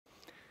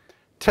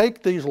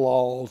take these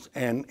laws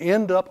and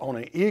end up on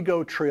an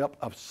ego trip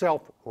of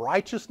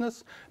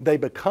self-righteousness. They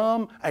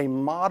become a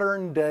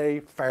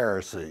modern-day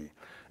Pharisee.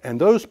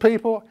 And those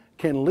people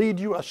can lead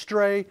you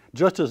astray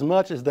just as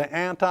much as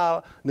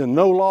the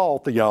no-law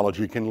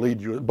theology can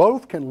lead you.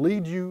 Both can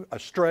lead you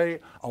astray,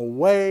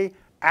 away,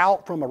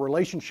 out from a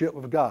relationship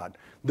with God.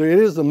 It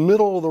is the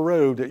middle of the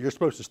road that you're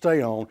supposed to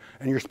stay on,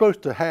 and you're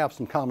supposed to have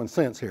some common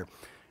sense here.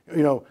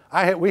 You know,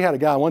 we had a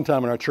guy one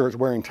time in our church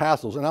wearing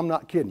tassels, and I'm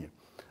not kidding you.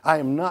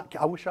 I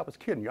wish I was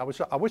kidding you.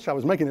 I wish I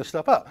was making this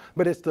stuff up,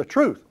 but it's the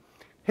truth.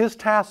 His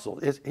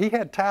tassels, he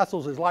had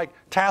tassels is like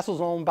tassels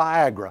on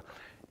Viagra.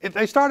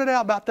 They started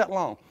out about that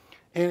long.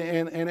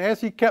 And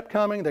as he kept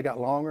coming, they got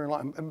longer and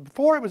longer. And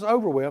before it was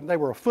over with, they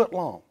were a foot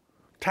long.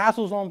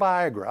 Tassels on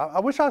Viagra. I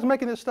wish I was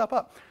making this stuff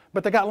up,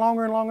 but they got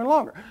longer and longer and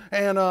longer.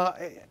 And,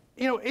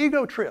 you know,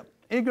 ego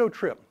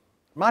trip.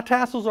 My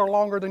tassels are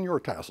longer than your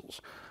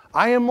tassels.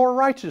 I am more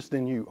righteous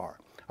than you are.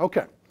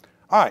 Okay.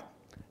 All right.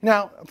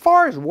 Now, as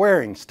far as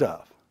wearing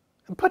stuff,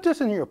 put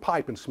this in your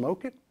pipe and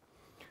smoke it.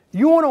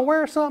 You want to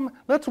wear something?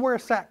 Let's wear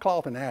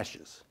sackcloth and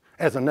ashes.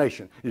 As a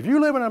nation. If you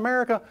live in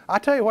America, I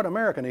tell you what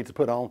America needs to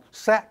put on,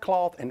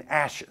 sackcloth and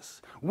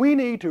ashes. We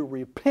need to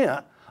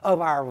repent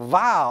of our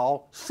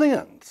vile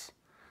sins.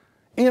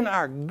 In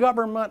our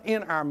government,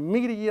 in our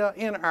media,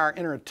 in our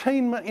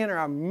entertainment, in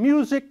our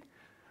music,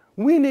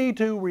 we need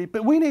to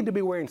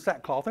be wearing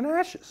sackcloth and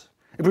ashes.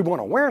 If we want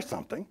to wear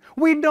something,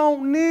 we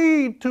don't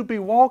need to be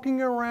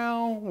walking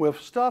around with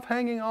stuff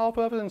hanging off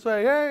of it and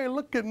say, hey,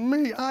 look at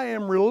me, I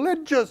am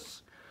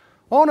religious.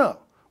 Oh no.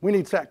 We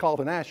need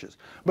sackcloth and ashes.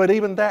 But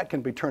even that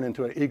can be turned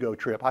into an ego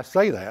trip. I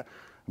say that.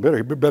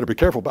 Better be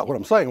careful about what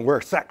I'm saying. Wear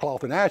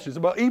sackcloth and ashes.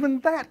 But even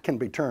that can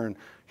be turned.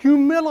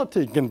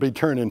 Humility can be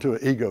turned into an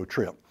ego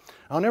trip.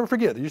 I'll never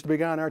forget. There used to be a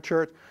guy in our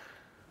church.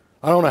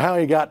 I don't know how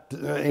he got,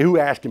 who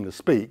asked him to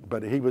speak,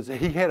 but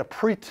he had a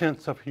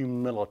pretense of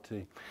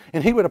humility.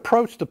 And he would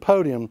approach the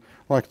podium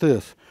like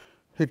this.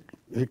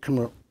 He'd come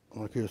up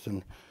like this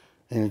and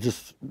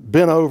just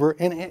bent over.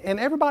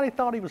 And everybody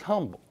thought he was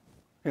humble.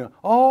 You know,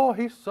 oh,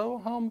 he's so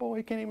humble,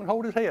 he can't even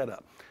hold his head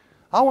up.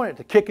 I wanted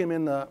to kick him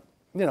in the,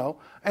 you know,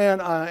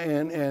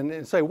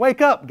 and say, wake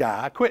up,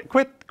 guy,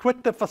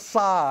 quit the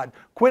facade,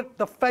 quit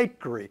the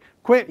fakery,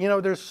 quit, you know,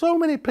 there's so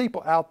many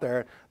people out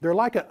there, they're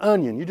like an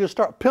onion. You just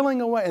start peeling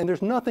away and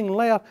there's nothing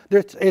left.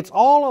 It's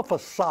all a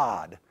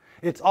facade.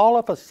 It's all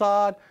a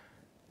facade.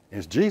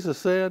 As Jesus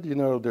said, you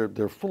know,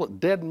 they're full of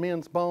dead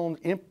men's bones,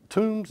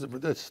 tombs,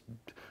 it's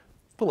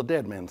full of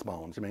dead men's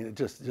bones. I mean, it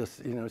just,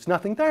 you know, it's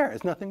nothing there.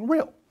 It's nothing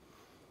real.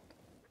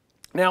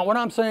 Now, what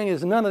I'm saying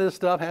is none of this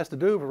stuff has to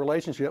do with a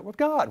relationship with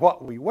God.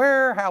 What we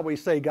wear, how we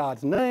say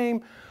God's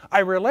name.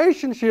 A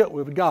relationship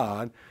with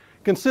God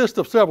consists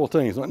of several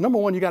things. Number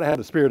one, you got to have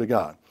the Spirit of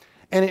God.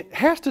 And it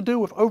has to do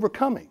with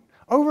overcoming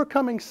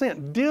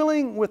sin,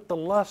 dealing with the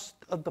lust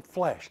of the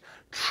flesh,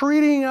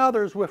 treating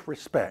others with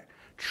respect,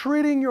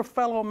 treating your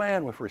fellow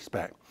man with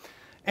respect.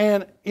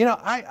 And, you know,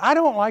 I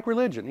don't like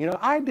religion. You know,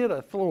 I did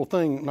a little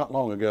thing not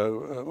long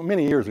ago,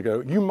 many years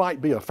ago, you might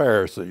be a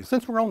Pharisee.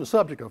 Since we're on the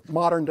subject of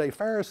modern day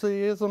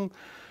Phariseeism,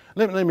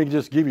 let me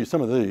just give you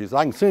some of these.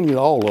 I can send you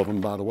all of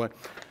them, by the way.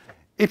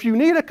 If you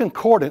need a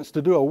concordance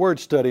to do a word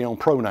study on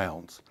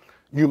pronouns,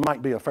 you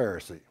might be a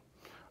Pharisee.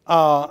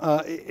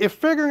 If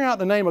figuring out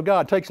the name of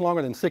God takes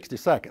longer than 60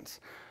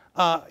 seconds,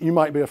 you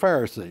might be a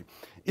Pharisee.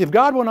 If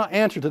God will not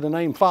answer to the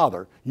name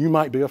Father, you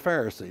might be a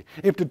Pharisee.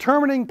 If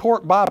determining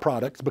pork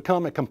byproducts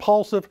become a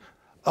compulsive,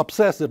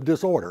 obsessive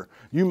disorder,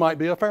 you might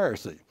be a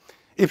Pharisee.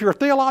 If your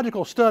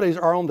theological studies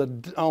are on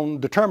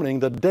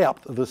determining the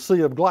depth of the sea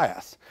of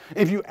glass,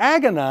 if you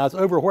agonize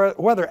over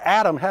whether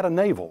Adam had a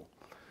navel,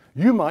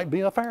 you might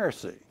be a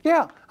Pharisee.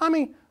 Yeah, I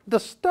mean,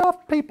 the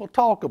stuff people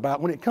talk about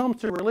when it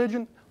comes to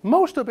religion,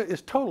 most of it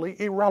is totally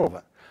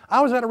irrelevant.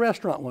 I was at a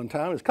restaurant one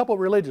time, there's a couple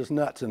of religious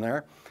nuts in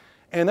there,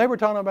 and they were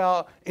talking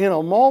about in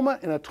a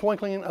moment, in a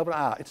twinkling of an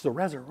eye. It's the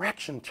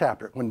resurrection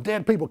chapter, when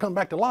dead people come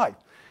back to life.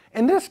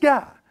 And this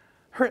guy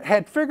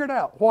had figured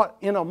out what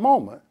in a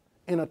moment,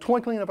 in a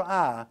twinkling of an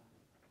eye,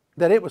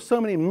 that it was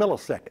so many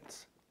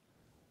milliseconds.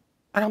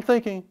 And I'm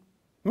thinking,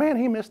 man,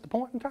 he missed the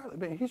point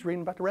entirely. He's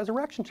reading about the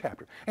resurrection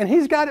chapter. And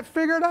he's got it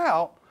figured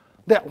out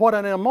that what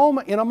in a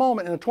moment, in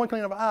a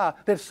twinkling of an eye,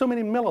 there's so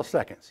many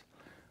milliseconds.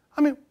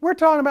 I mean, we're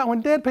talking about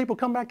when dead people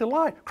come back to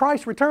life.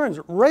 Christ returns,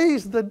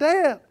 raise the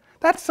dead.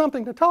 That's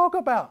something to talk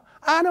about.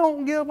 I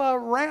don't give a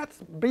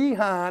rat's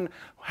behind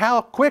how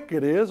quick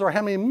it is or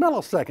how many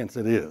milliseconds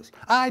it is.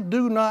 I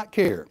do not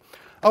care.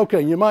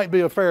 Okay, you might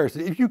be a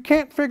Pharisee. If you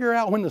can't figure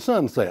out when the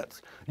sun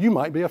sets, you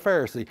might be a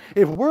Pharisee.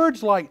 If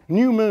words like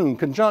new moon,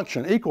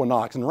 conjunction,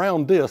 equinox, and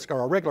round disk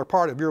are a regular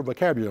part of your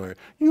vocabulary,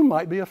 you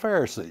might be a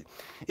Pharisee.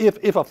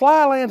 If a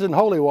fly lands in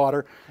holy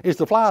water, is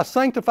the fly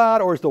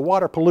sanctified or is the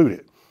water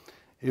polluted?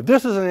 If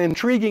this is an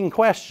intriguing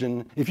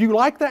question, if you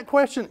like that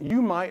question,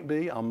 you might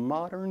be a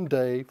modern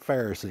day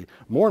Pharisee.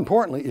 More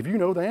importantly, if you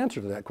know the answer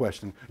to that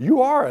question,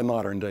 you are a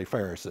modern day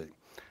Pharisee.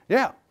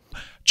 Yeah.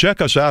 Check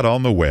us out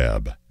on the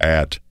web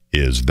at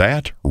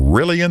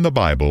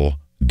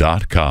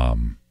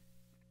isthatreallyinthebible.com.